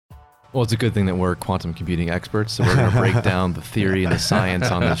Well, it's a good thing that we're quantum computing experts, so we're going to break down the theory and the science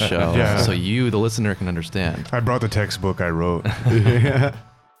on this show so you, the listener, can understand. I brought the textbook I wrote.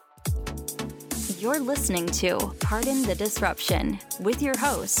 You're listening to Pardon the Disruption with your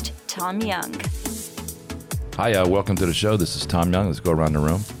host, Tom Young. Hi, welcome to the show. This is Tom Young. Let's go around the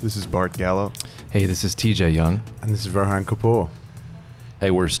room. This is Bart Gallo. Hey, this is TJ Young. And this is Verhan Kapoor.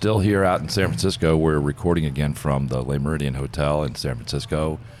 Hey, we're still here out in San Francisco. We're recording again from the Le Méridien Hotel in San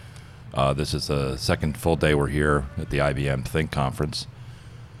Francisco. This is the second full day we're here at the IBM Think Conference.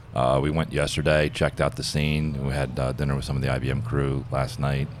 We went yesterday, checked out the scene. We had dinner with some of the IBM crew last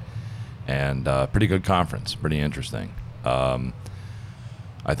night. And pretty good conference, pretty interesting. I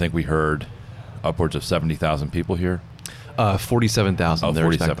think we heard upwards of 70,000 people here. 47,000. Oh,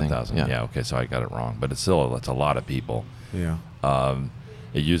 47,000. Yeah, okay, so I got it wrong. But it's a lot of people. Yeah.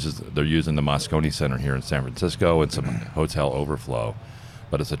 They're using the Moscone Center here in San Francisco and some hotel overflow.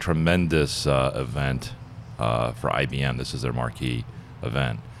 But it's a tremendous event for IBM. This is their marquee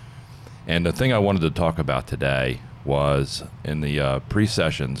event. And the thing I wanted to talk about today was in the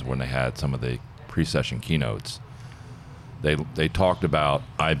pre-sessions, when they had some of the pre-session keynotes, they talked about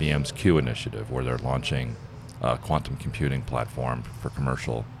IBM's Q initiative, where they're launching a quantum computing platform for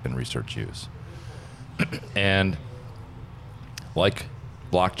commercial and research use. And like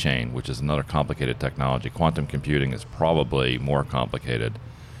blockchain, which is another complicated technology, quantum computing is probably more complicated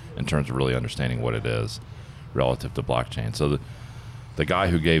in terms of really understanding what it is relative to blockchain. So the guy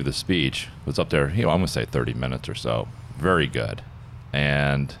who gave the speech was up there, I'm going to say 30 minutes or so. Very good.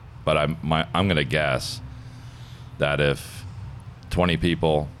 But I'm going to guess that if 20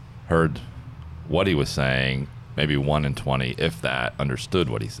 people heard what he was saying, maybe 1 in 20, if that, understood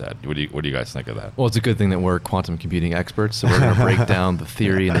what he said. What do you guys think of that? Well, it's a good thing that we're quantum computing experts, so we're going to break down the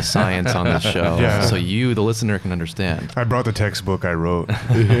theory and the science on this show so you, the listener, can understand. I brought the textbook I wrote.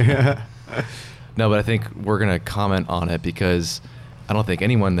 No, but I think we're going to comment on it because I don't think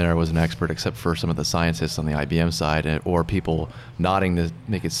anyone there was an expert except for some of the scientists on the IBM side or people nodding to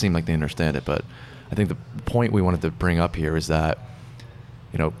make it seem like they understand it. But I think the point we wanted to bring up here is that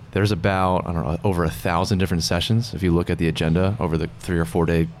there's about, over 1,000 different sessions if you look at the agenda over the 3 or 4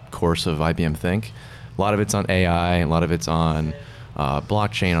 day course of IBM Think. A lot of it's on AI, a lot of it's on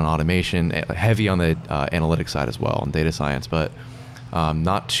blockchain, on automation, heavy on the analytics side as well, and data science, but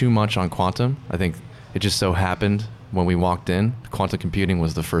not too much on quantum. I think it just so happened when we walked in, quantum computing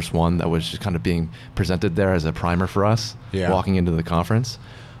was the first one that was just kind of being presented there as a primer for us walking into the conference.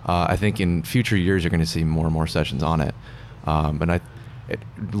 I think in future years, you're going to see more and more sessions on it.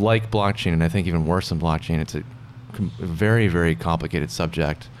 Like blockchain, and I think even worse than blockchain, it's a very, very complicated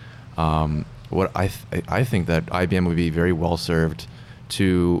subject. What I think that IBM would be very well served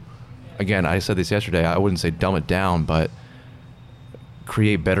to, again, I said this yesterday, I wouldn't say dumb it down, but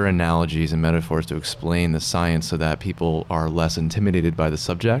create better analogies and metaphors to explain the science so that people are less intimidated by the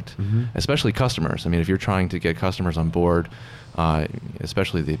subject, especially customers. I mean, if you're trying to get customers on board,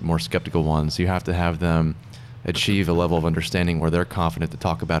 especially the more skeptical ones, you have to have them achieve a level of understanding where they're confident to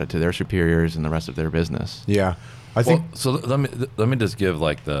talk about it to their superiors and the rest of their business. Yeah, I think. So let me just give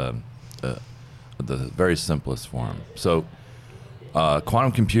like the very simplest form. So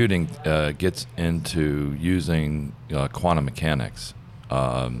quantum computing gets into using quantum mechanics,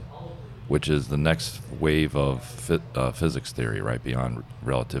 which is the next wave of physics theory, right, beyond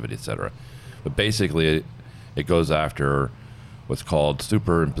relativity, et cetera. But basically, it goes after what's called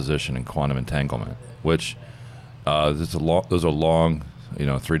superimposition and quantum entanglement, which those are long,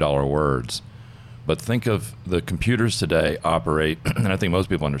 3-dollar words. But think of the computers today operate, and I think most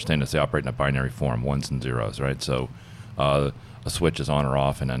people understand this, they operate in a binary form, ones and zeros, right? So a switch is on or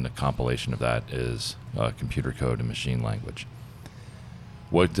off, and then the compilation of that is computer code and machine language.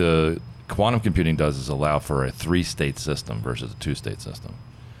 What quantum computing does is allow for a 3-state system versus a 2-state system.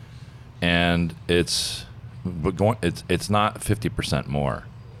 And it's not 50% more.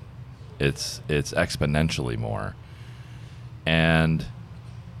 It's exponentially more. And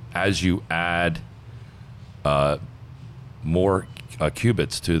as you add more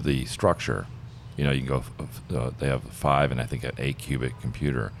qubits to the structure, you can go, they have 5 and I think an 8 qubit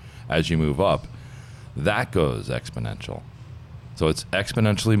computer. As you move up, that goes exponential. So it's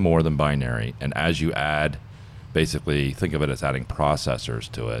exponentially more than binary. And as you add, basically think of it as adding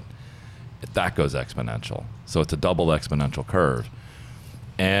processors to it, that goes exponential. So it's a double exponential curve.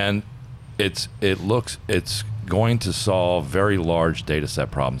 And it's going to solve very large data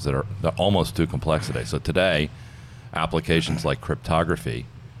set problems that are almost too complex today. So today, applications like cryptography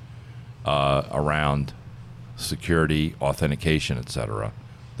around security, authentication, et cetera,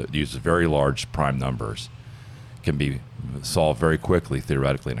 that uses very large prime numbers, can be solved very quickly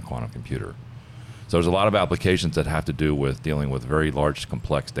theoretically in a quantum computer. So there's a lot of applications that have to do with dealing with very large,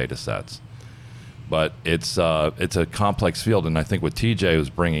 complex data sets. But it's a complex field, and I think what TJ was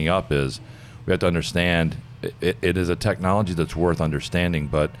bringing up is we have to understand it is a technology that's worth understanding,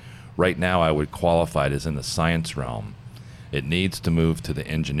 but right now I would qualify it as in the science realm. It needs to move to the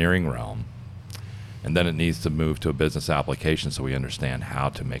engineering realm, and then it needs to move to a business application so we understand how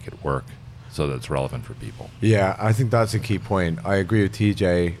to make it work so that it's relevant for people. Yeah, I think that's a key point. I agree with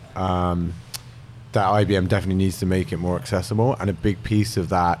TJ that IBM definitely needs to make it more accessible, and a big piece of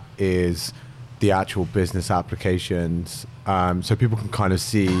that is the actual business applications, so people can kind of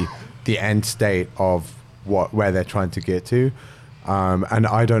see the end state of where they're trying to get to. And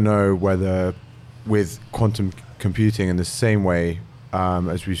I don't know whether with quantum computing in the same way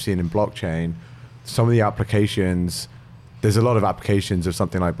as we've seen in blockchain, some of the applications, there's a lot of applications of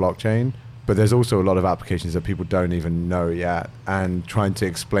something like blockchain, but there's also a lot of applications that people don't even know yet, and trying to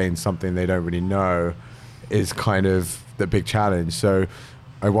explain something they don't really know is kind of the big challenge. So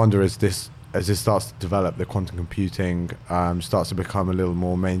I wonder, as this starts to develop, the quantum computing starts to become a little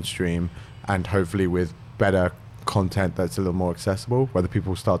more mainstream, and hopefully with better content that's a little more accessible, whether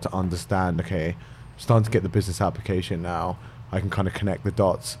people start to understand, okay, I'm starting to get the business application now, I can kind of connect the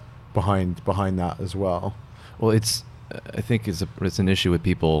dots behind that as well. Well, I think it's an issue with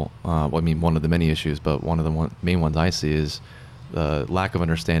people. Well, I mean, one of the many issues, but one of the main ones I see is the lack of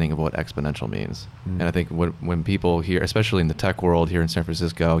understanding of what exponential means. And I think when people hear, especially in the tech world here in San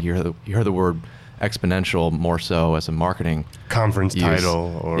Francisco, you hear the word exponential more so as a marketing conference use.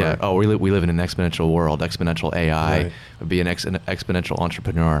 title, or yeah, oh, we live in an exponential world. Exponential AI Right. would be an exponential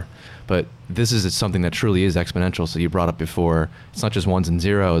entrepreneur. But this is something that truly is exponential. So you brought up before, it's not just ones and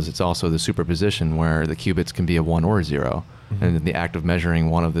zeros, it's also the superposition where the qubits can be a 1 or a 0. And the act of measuring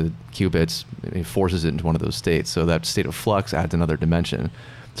one of the qubits, it forces it into one of those states. So that state of flux adds another dimension.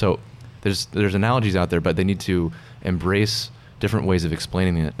 So there's analogies out there, but they need to embrace different ways of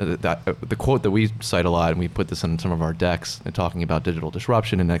explaining it. The quote that we cite a lot, and we put this on some of our decks, and talking about digital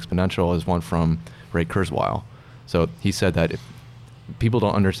disruption and exponential, is one from Ray Kurzweil. So he said that if people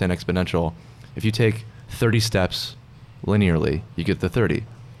don't understand exponential, if you take 30 steps linearly, you get to 30.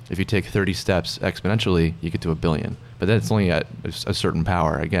 If you take 30 steps exponentially, you get to 1 billion. But then it's only at a certain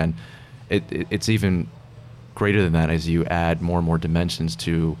power. Again, it's even greater than that as you add more and more dimensions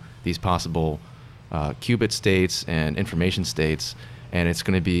to these possible qubit states and information states. And it's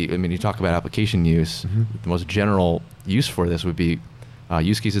going to be, I mean, you talk about application use, the most general use for this would be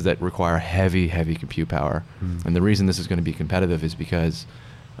use cases that require heavy compute power. And the reason this is going to be competitive is because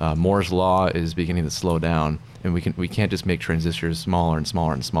Moore's law is beginning to slow down, and we can't just make transistors smaller and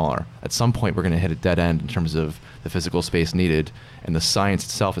smaller and smaller. At some point, we're going to hit a dead end in terms of the physical space needed, and the science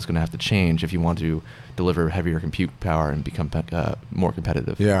itself is going to have to change if you want to deliver heavier compute power and become more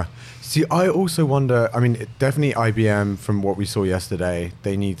competitive. Yeah. See, I also wonder, I mean, definitely IBM, from what we saw yesterday,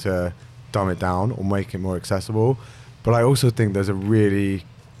 they need to dumb it down or make it more accessible. But I also think there's a really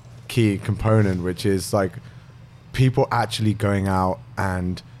key component, which is like people actually going out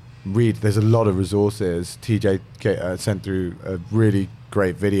and read. There's a lot of resources. TJ sent through a really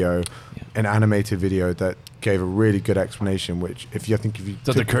great video, an animated video that gave a really good explanation, which if you Is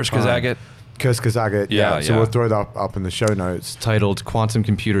that the Kurzgesagt? Kurzgesagt, Yeah, So yeah. we'll throw that up in the show notes. Titled "Quantum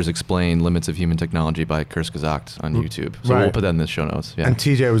Computers Explain Limits of Human Technology" by Kurzgesagt on YouTube. So Right. we'll put that in the show notes. Yeah. And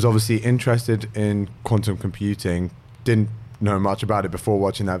TJ was obviously interested in quantum computing, didn't know much about it before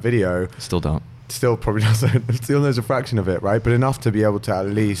watching that video. Still don't. Still probably doesn't, still knows a fraction of it, right? But enough to be able to at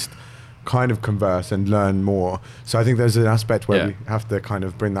least kind of converse and learn more. So I think there's an aspect where Yeah. we have to kind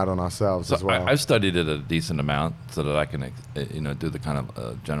of bring that on ourselves So as well. I've studied it a decent amount so that I can, do the kind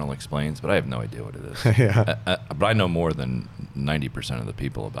of general explains, but I have no idea what it is. Yeah. But I know more than 90% of the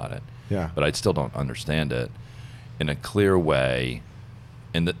people about it. Yeah. But I still don't understand it in a clear way.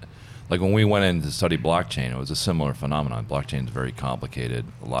 Like when we went in to study blockchain, it was a similar phenomenon. Blockchain is very complicated,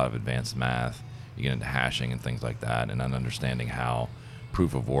 a lot of advanced math. You get into hashing and things like that, and then understanding how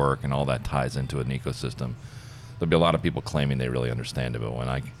proof of work and all that ties into an ecosystem. There'll be a lot of people claiming they really understand it, but when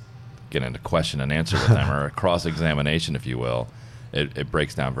I get into question and answer with them, or a cross-examination, if you will, it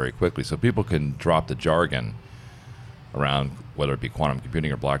breaks down very quickly. So people can drop the jargon around whether it be quantum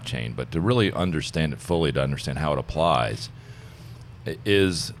computing or blockchain, but to really understand it fully, to understand how it applies,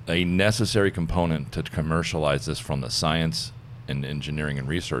 is a necessary component to commercialize this from the science and engineering and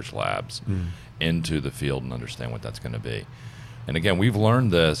research labs into the field and understand what that's going to be. And again, we've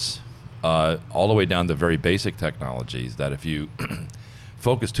learned this all the way down to very basic technologies, that if you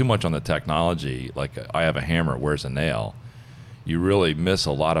focus too much on the technology, like I have a hammer, where's a nail, you really miss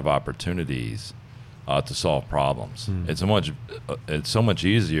a lot of opportunities to solve problems. It's so much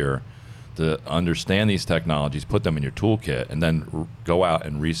easier to understand these technologies, put them in your toolkit, and then go out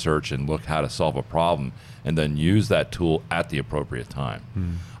and research and look how to solve a problem, and then use that tool at the appropriate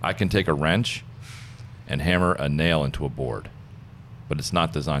time. I can take a wrench and hammer a nail into a board, but it's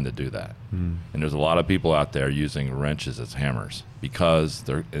not designed to do that. And there's a lot of people out there using wrenches as hammers because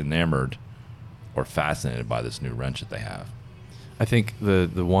they're enamored or fascinated by this new wrench that they have. I think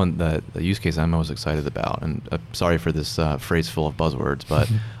the use case I'm most excited about, and sorry for this phrase full of buzzwords, but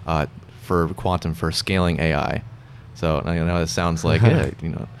for Quantum, for scaling AI. So I know it sounds like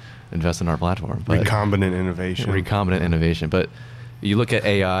invest in our platform. But recombinant innovation. But you look at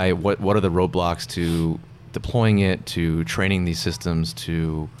AI, what are the roadblocks to deploying it, to training these systems,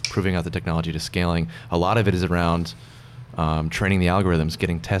 to proving out the technology, to scaling? A lot of it is around training the algorithms,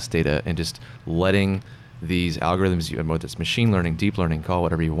 getting test data, and just letting these algorithms, whether it's machine learning, deep learning, call it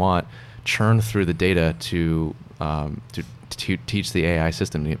whatever you want, churn through the data to teach the AI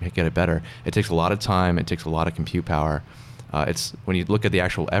system to get it better. It takes a lot of time. It takes a lot of compute power. It's when you look at the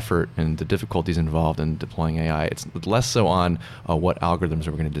actual effort and the difficulties involved in deploying AI, it's less so on what algorithms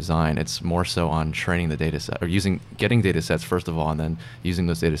are we going to design. It's more so on training the data set, or getting data sets first of all, and then using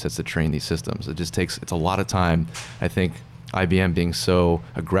those data sets to train these systems. It's a lot of time. I think IBM being so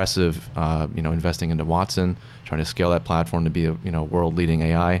aggressive, investing into Watson, trying to scale that platform to be a world-leading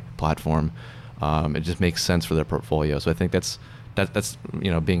AI platform, it just makes sense for their portfolio. So I think that's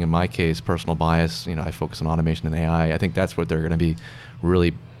being in my case, personal bias. I focus on automation and AI. I think that's what they're going to be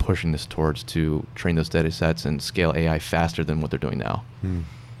really pushing this towards, to train those data sets and scale AI faster than what they're doing now.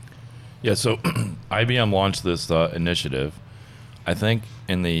 Yeah. So IBM launched this initiative. I think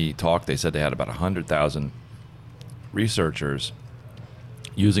in the talk they said they had about 100,000 researchers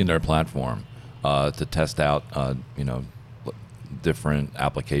using their platform to test out, different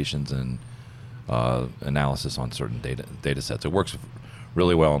applications and analysis on certain data sets. It works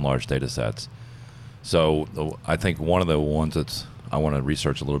really well on large data sets. So I think one of the ones that I want to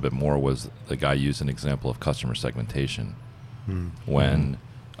research a little bit more was the guy used an example of customer segmentation, when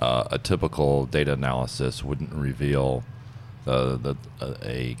a typical data analysis wouldn't reveal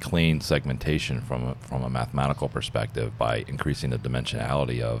a clean segmentation from a mathematical perspective. By increasing the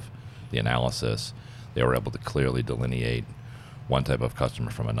dimensionality of the analysis, they were able to clearly delineate one type of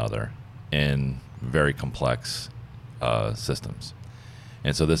customer from another in very complex systems.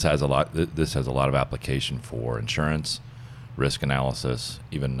 And so this has a lot of application for insurance, risk analysis,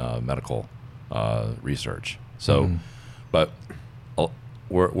 even medical research. So, but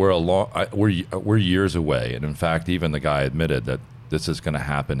we're years away, and in fact, even the guy admitted that this is going to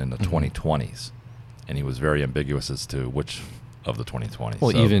happen in the 2020s, and he was very ambiguous as to which of the 2020s.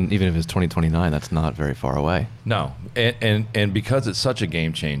 Well, so, even if it's 2029, that's not very far away. No, and because it's such a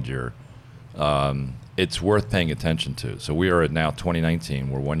game changer, it's worth paying attention to. So we are at now 2019.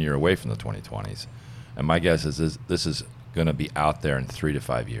 We're 1 year away from the 2020s, and my guess is this is going to be out there in 3 to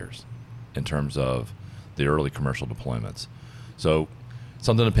 5 years, in terms of the early commercial deployments. So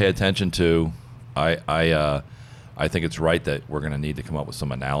something to pay attention to. I think it's right that we're going to need to come up with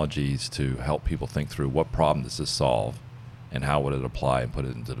some analogies to help people think through what problem does this solve, and how would it apply and put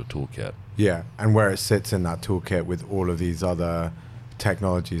it into the toolkit. Yeah, and where it sits in that toolkit with all of these other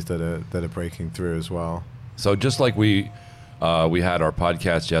technologies that are breaking through as well. So just like we had our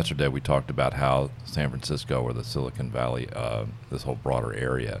podcast yesterday, we talked about how San Francisco, or the Silicon Valley, this whole broader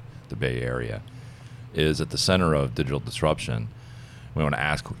area, the Bay Area, is at the center of digital disruption. We want to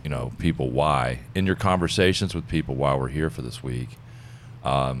ask people why. In your conversations with people while we're here for this week,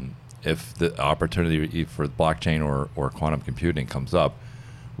 if the opportunity for blockchain or quantum computing comes up,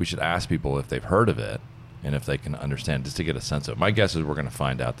 we should ask people if they've heard of it and if they can understand, just to get a sense of it. My guess is we're going to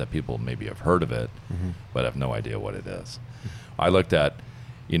find out that people maybe have heard of it, but have no idea what it is. I looked at,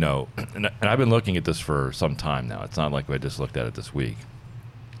 and I've been looking at this for some time now. It's not like I just looked at it this week.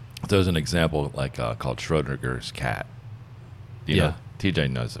 There's an example called Schrodinger's cat. Yeah. TJ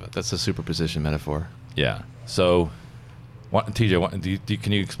knows of it. That's a superposition metaphor. Yeah. So, TJ,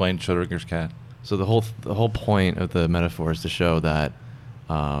 can you explain Schrodinger's cat? So the whole point of the metaphor is to show that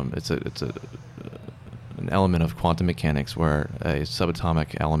it's an element of quantum mechanics where a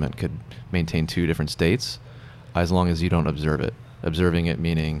subatomic element could maintain two different states as long as you don't observe it. Observing it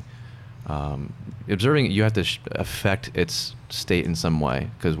meaning you have to affect its state in some way,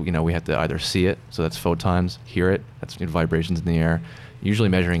 because we have to either see it, so that's photons, hear it, that's vibrations in the air. Usually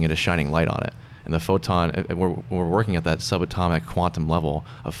measuring it is shining light on it. And the photon, we're working at that subatomic quantum level.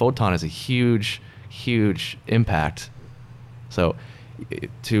 A photon is a huge, huge impact. So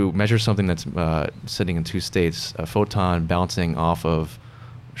to measure something that's sitting in two states, a photon bouncing off of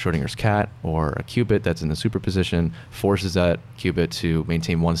Schrodinger's cat or a qubit that's in the superposition forces that qubit to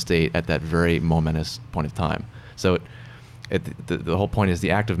maintain one state at that very momentous point of time. So the whole point is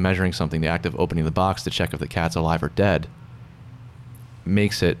the act of measuring something, the act of opening the box to check if the cat's alive or dead,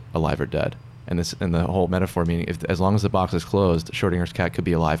 makes it alive or dead. And the whole metaphor meaning, as long as the box is closed, Schrodinger's cat could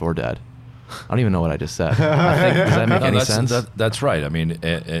be alive or dead. I don't even know what I just said. Does that make any sense? That's right. I mean,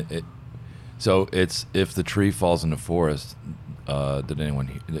 so it's if the tree falls in the forest, would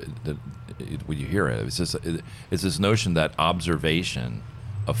you hear it? It's this notion that observation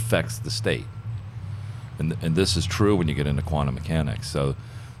affects the state. And this is true when you get into quantum mechanics. So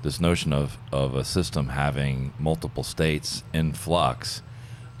this notion of a system having multiple states in flux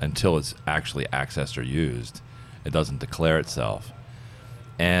until it's actually accessed or used, it doesn't declare itself.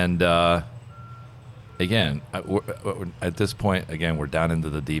 And again, at this point, again, we're down into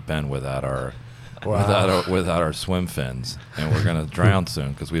the deep end without our without our swim fins, and we're going to drown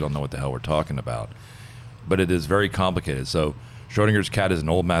soon because we don't know what the hell we're talking about. But it is very complicated. So Schrodinger's cat is an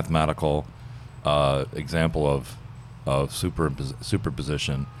old mathematical example of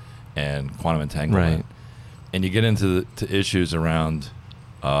superposition and quantum entanglement. Right. And you get into issues around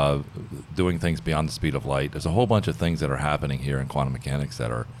doing things beyond the speed of light. There's a whole bunch of things that are happening here in quantum mechanics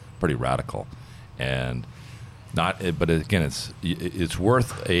that are pretty radical, and but again, it's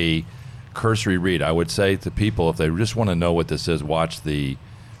worth a cursory read. I would say to people, if they just want to know what this is, watch the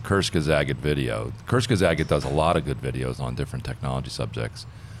Kurzgesagt video. Kurzgesagt does a lot of good videos on different technology subjects.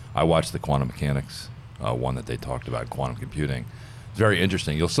 I watched the quantum mechanics one that they talked about, quantum computing. It's very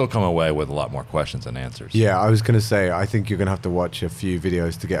interesting. You'll still come away with a lot more questions than answers. Yeah, I was going to say, I think you're going to have to watch a few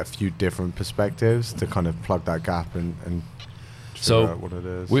videos to get a few different perspectives to kind of plug that gap and figure out what it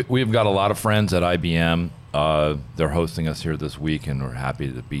is. We've got a lot of friends at IBM. They're hosting us here this week, and we're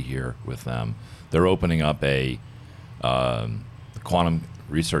happy to be here with them. They're opening up a quantum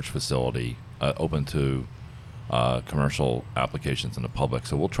research facility open to commercial applications in the public.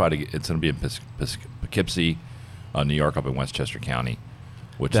 So we'll try to get, it's going to be in Poughkeepsie, New York, up in Westchester County.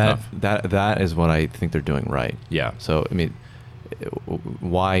 Which that is what I think they're doing right. Yeah. So I mean,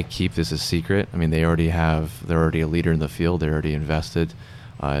 why keep this a secret? I mean, they're already a leader in the field. They're already invested.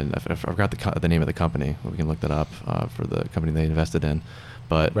 And I forgot the name of the company. We can look that up for the company they invested in.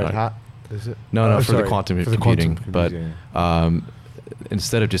 But Red Hat, is it? No, for the quantum computing. But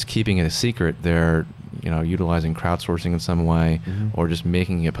instead of just keeping it a secret, they're utilizing crowdsourcing in some way, or just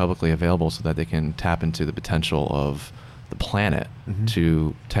making it publicly available so that they can tap into the potential of the planet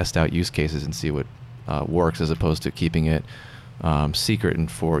to test out use cases and see what works, as opposed to keeping it secret and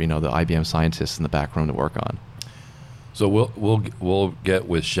for the IBM scientists in the back room to work on. So we'll get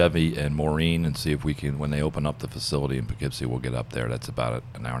with Chevy and Maureen and see if we can, when they open up the facility in Poughkeepsie, we'll get up there. That's about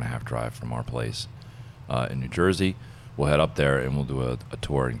an hour and a half drive from our place in New Jersey. We'll head up there and we'll do a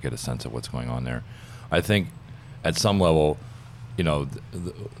tour and get a sense of what's going on there. I think at some level, the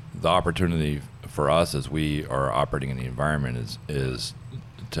opportunity for us as we are operating in the environment is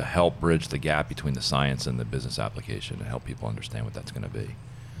to help bridge the gap between the science and the business application and help people understand what that's going to be.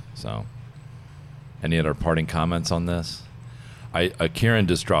 So, any other parting comments on this? Kieran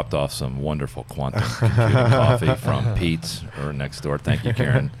just dropped off some wonderful quantum computing coffee from Pete's or next door. Thank you,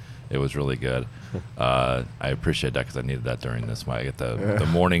 Kieran. It was really good. I appreciate that because I needed that during this. I get the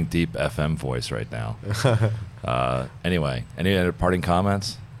morning deep FM voice right now. Anyway, any other parting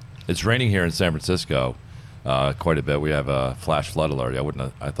comments? It's raining here in San Francisco quite a bit. We have a flash flood alert.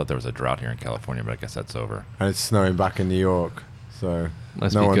 I thought there was a drought here in California, but I guess that's over. And it's snowing back in New York, so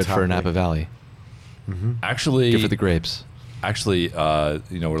must be good for Napa Valley. Actually, good for the grapes. Actually, we're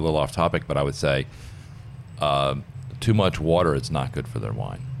a little off topic, but I would say too much water is not good for their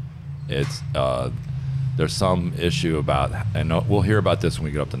wine. It's there's some issue about, and we'll hear about this when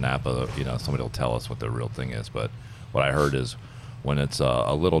we get up to Napa. Somebody will tell us what the real thing is. But what I heard is when it's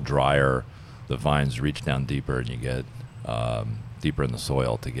a little drier, the vines reach down deeper, and you get deeper in the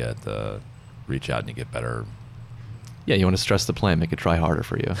soil to reach out, and you get better. Yeah, you want to stress the plant, make it try harder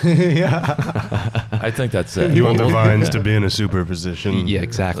for you. Yeah. I think that's it. You want the vines to be in a superposition. Yeah,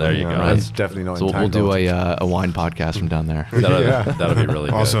 exactly. There you go. Right. That's definitely not So we'll do a wine podcast from down there. That'll be really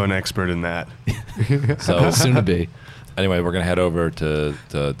good. Also an expert in that. So soon to be. Anyway, we're going to head over to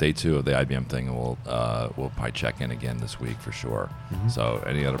day 2 of the IBM thing, and we'll probably check in again this week for sure. So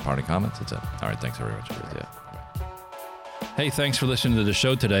any other parting comments? That's it. All right, thanks very much. Yeah. Hey, thanks for listening to the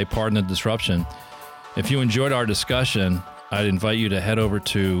show today, Pardon the Disruption. If you enjoyed our discussion, I'd invite you to head over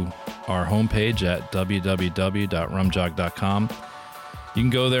to our homepage at www.rumjog.com. You can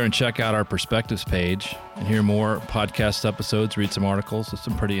go there and check out our perspectives page and hear more podcast episodes, read some articles. It's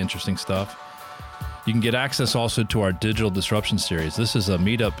some pretty interesting stuff. You You can get access also to our Digital Disruption series. This is a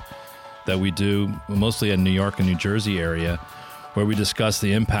meetup that we do mostly in New York and New Jersey area, where we discuss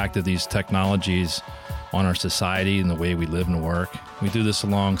the impact of these technologies on our society and the way we live and work. We do this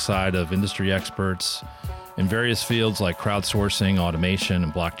alongside of industry experts in various fields like crowdsourcing, automation,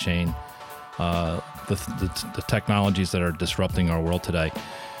 and blockchain, the technologies that are disrupting our world today.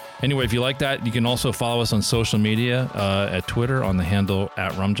 Anyway, if you like that, you can also follow us on social media at Twitter on the handle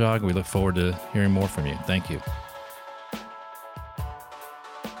 @Rumjog. We look forward to hearing more from you. Thank you.